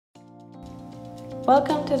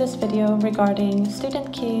Welcome to this video regarding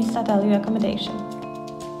student keys at LU Accommodation.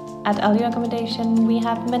 At LU Accommodation we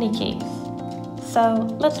have many keys, so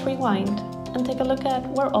let's rewind and take a look at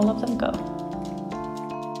where all of them go.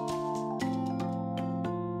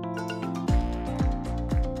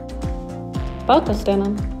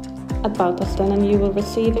 Bautastenen. At Bautastenen you will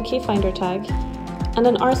receive a key finder tag and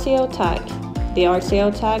an RCO tag. The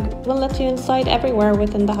RCO tag will let you inside everywhere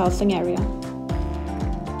within the housing area.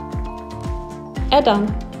 Edan.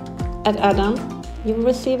 At Edan, you will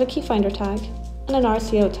receive a key finder tag and an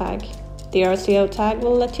RCO tag. The RCO tag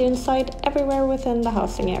will let you inside everywhere within the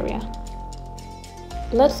housing area.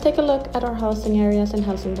 Let's take a look at our housing areas in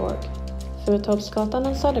Helsingborg. Furutorpsgatan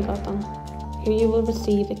and Södergatan. Here you will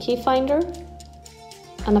receive a key finder,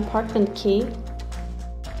 an apartment key,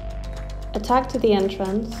 a tag to the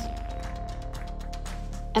entrance,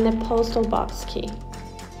 and a postal box key.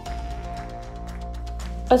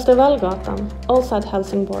 Östervallgatan, also at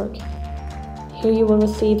Helsingborg. Here you will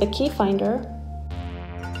receive a key finder,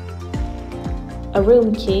 a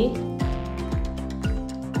room key,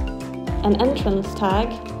 an entrance tag,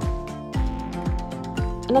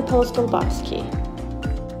 and a postal box key.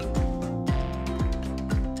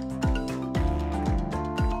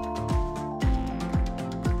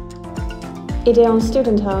 Ideon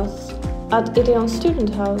Student House. At Ideon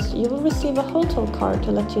Student House, you will receive a hotel card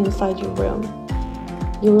to let you inside your room.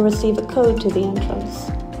 You will receive a code to the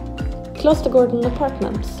entrance. Klostergården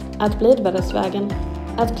Apartments. At Blidvädersvägen.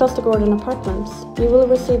 At Klostergården Apartments, you will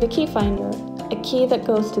receive a key finder, a key that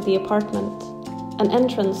goes to the apartment, an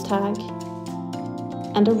entrance tag,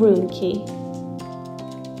 and a room key.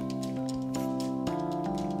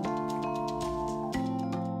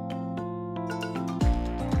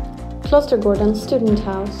 Klostergården Student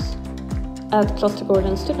House. At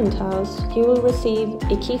Klostergården Student House, you will receive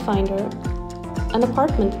a key finder, an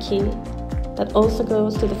apartment key that also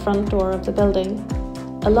goes to the front door of the building,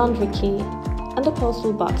 a laundry key, and a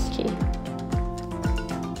postal box key.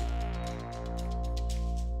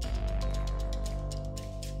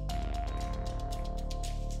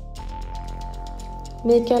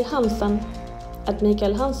 Mikael Hansen. At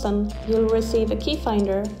Mikael Hansen, you'll receive a key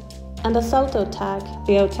finder and a Salto tag.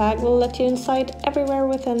 The O tag will let you inside everywhere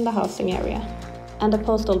within the housing area, and a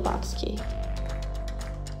postal box key.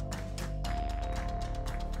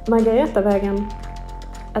 Margaretavägen.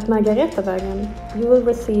 At Margaretavägen, you will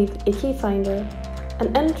receive a key finder,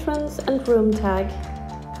 an entrance and room tag,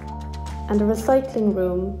 and a recycling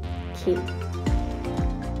room key.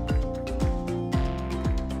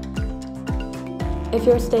 If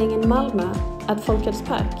you're staying in Malmö at Folkets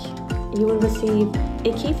Park, you will receive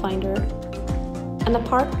a key finder, an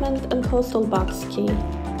apartment and postal box key,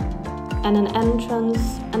 and an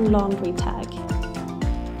entrance and laundry tag.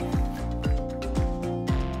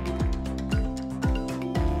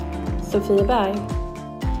 Sofieberg.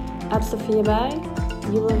 At Sofieberg,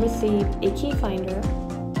 you will receive a key finder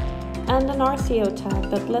and an RCO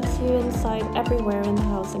tag that lets you inside everywhere in the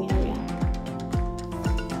housing area.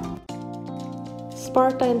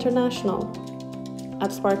 Sparta International.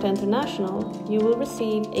 At Sparta International, you will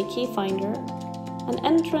receive a key finder, an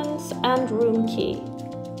entrance and room key,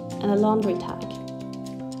 and a laundry tag.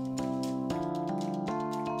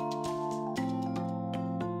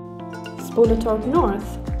 Spoletorp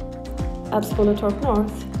North. At Spoletorp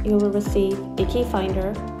North, you will receive a key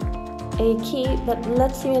finder, a key that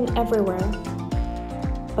lets you in everywhere,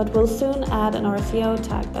 but will soon add an RCO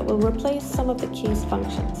tag that will replace some of the key's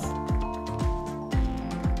functions.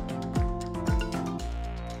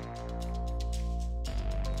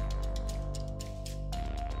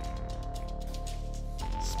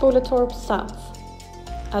 Spoletorp South.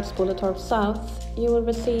 At Spoletorp South, you will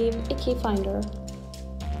receive a key finder,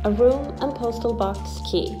 a room and postal box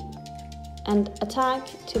key, and a tag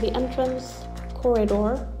to the entrance,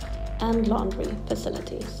 corridor, and laundry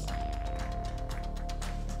facilities.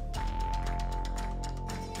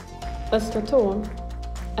 Östertorn.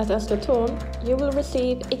 At Östertorn, you will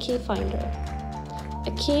receive a key finder,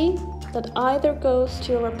 a key that either goes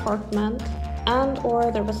to your apartment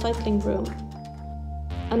and/or the recycling room,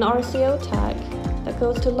 an RCO tag that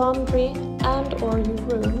goes to laundry and/or your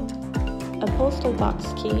room, a postal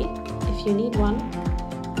box key if you need one,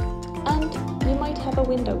 and you might have a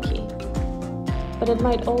window key, but it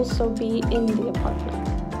might also be in the apartment.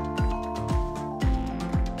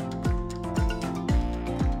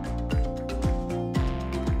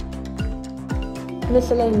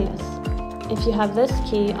 Miscellaneous. If you have this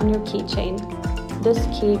key on your keychain, this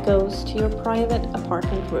key goes to your private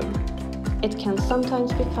apartment room. It can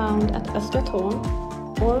sometimes be found at Östertorn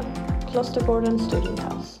or Klostergården Student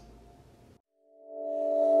House.